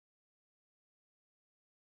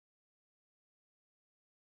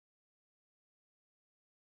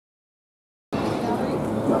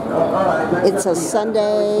It's a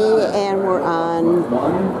Sunday and we're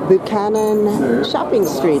on Buchanan Shopping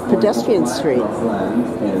Street, pedestrian street.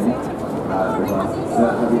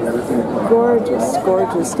 Gorgeous,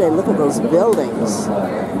 gorgeous day. Look at those buildings.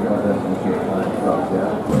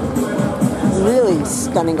 Really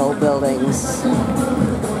stunning old buildings.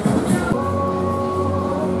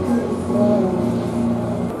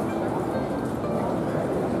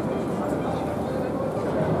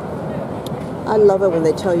 I love it when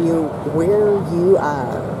they tell you where you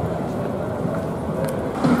are.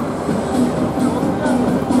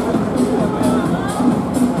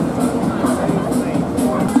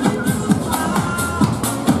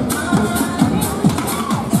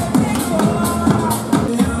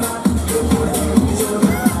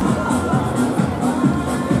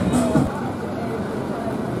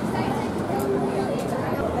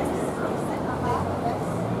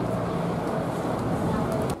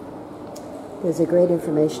 There's a great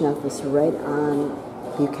information office right on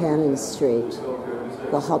Buchanan Street.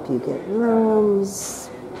 They'll help you get rooms,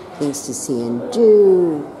 things to see and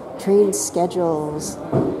do, train schedules,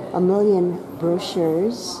 a million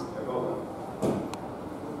brochures.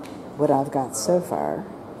 What I've got so far,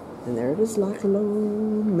 and there it is, Loch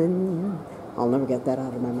Lomond. I'll never get that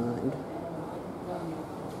out of my mind.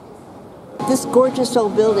 This gorgeous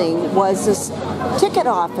old building was this ticket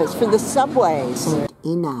office for the subways.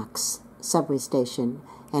 Enoch's subway station,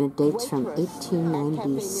 and it dates from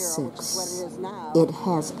 1896. It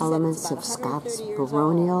has elements of Scots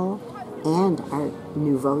baronial and Art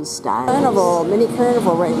Nouveau style. Carnival, mini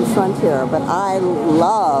carnival right in front here, but I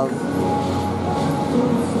love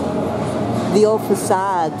the old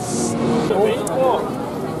facades.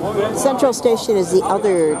 Central Station is the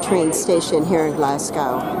other train station here in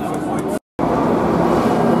Glasgow.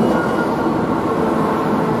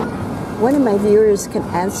 One of my viewers can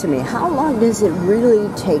answer me, how long does it really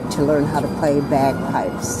take to learn how to play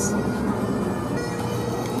bagpipes?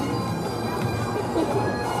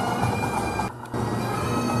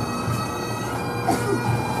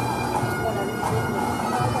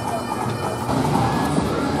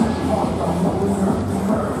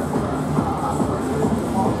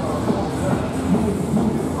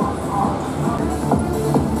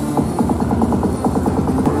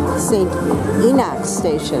 St. Enoch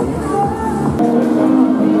Station.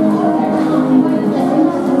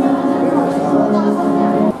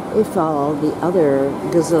 If all the other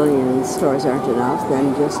gazillion stores aren't enough,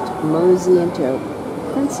 then just mosey into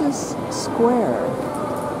Princess Square.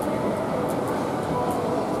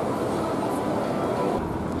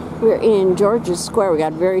 We're in George's Square. We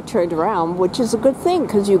got very turned around, which is a good thing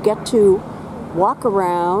because you get to walk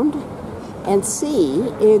around and see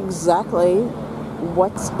exactly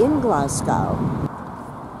what's in Glasgow.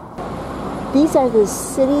 These are the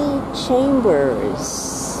city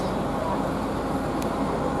chambers.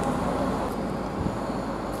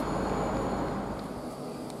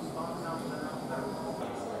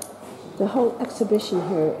 The whole exhibition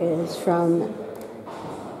here is from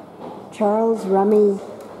Charles Remy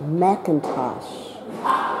Mackintosh,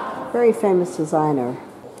 very famous designer.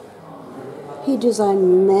 He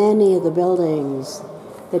designed many of the buildings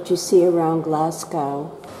that you see around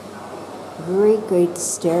Glasgow. Great, great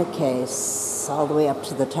staircase all the way up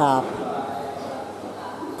to the top.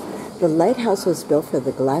 The lighthouse was built for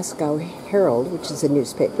the Glasgow Herald, which is a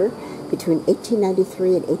newspaper, between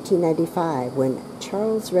 1893 and 1895 when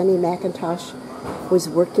Charles Rennie Mackintosh was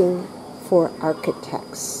working for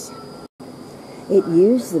architects. It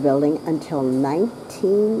used the building until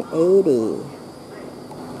 1980.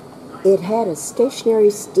 It had a stationary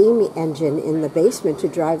steam engine in the basement to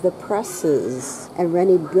drive the presses, and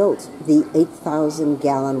Rennie built the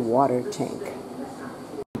 8,000-gallon water tank.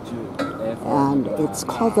 And it's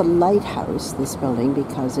called the Lighthouse, this building,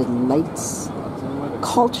 because it lights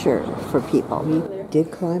culture for people. We did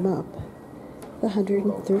climb up the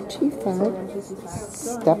 135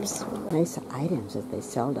 steps. Nice items that they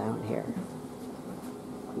sell down here.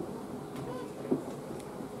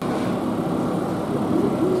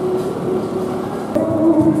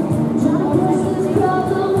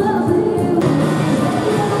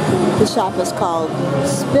 The shop is called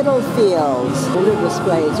Spitalfields. Older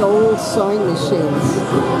displays, old sewing machines.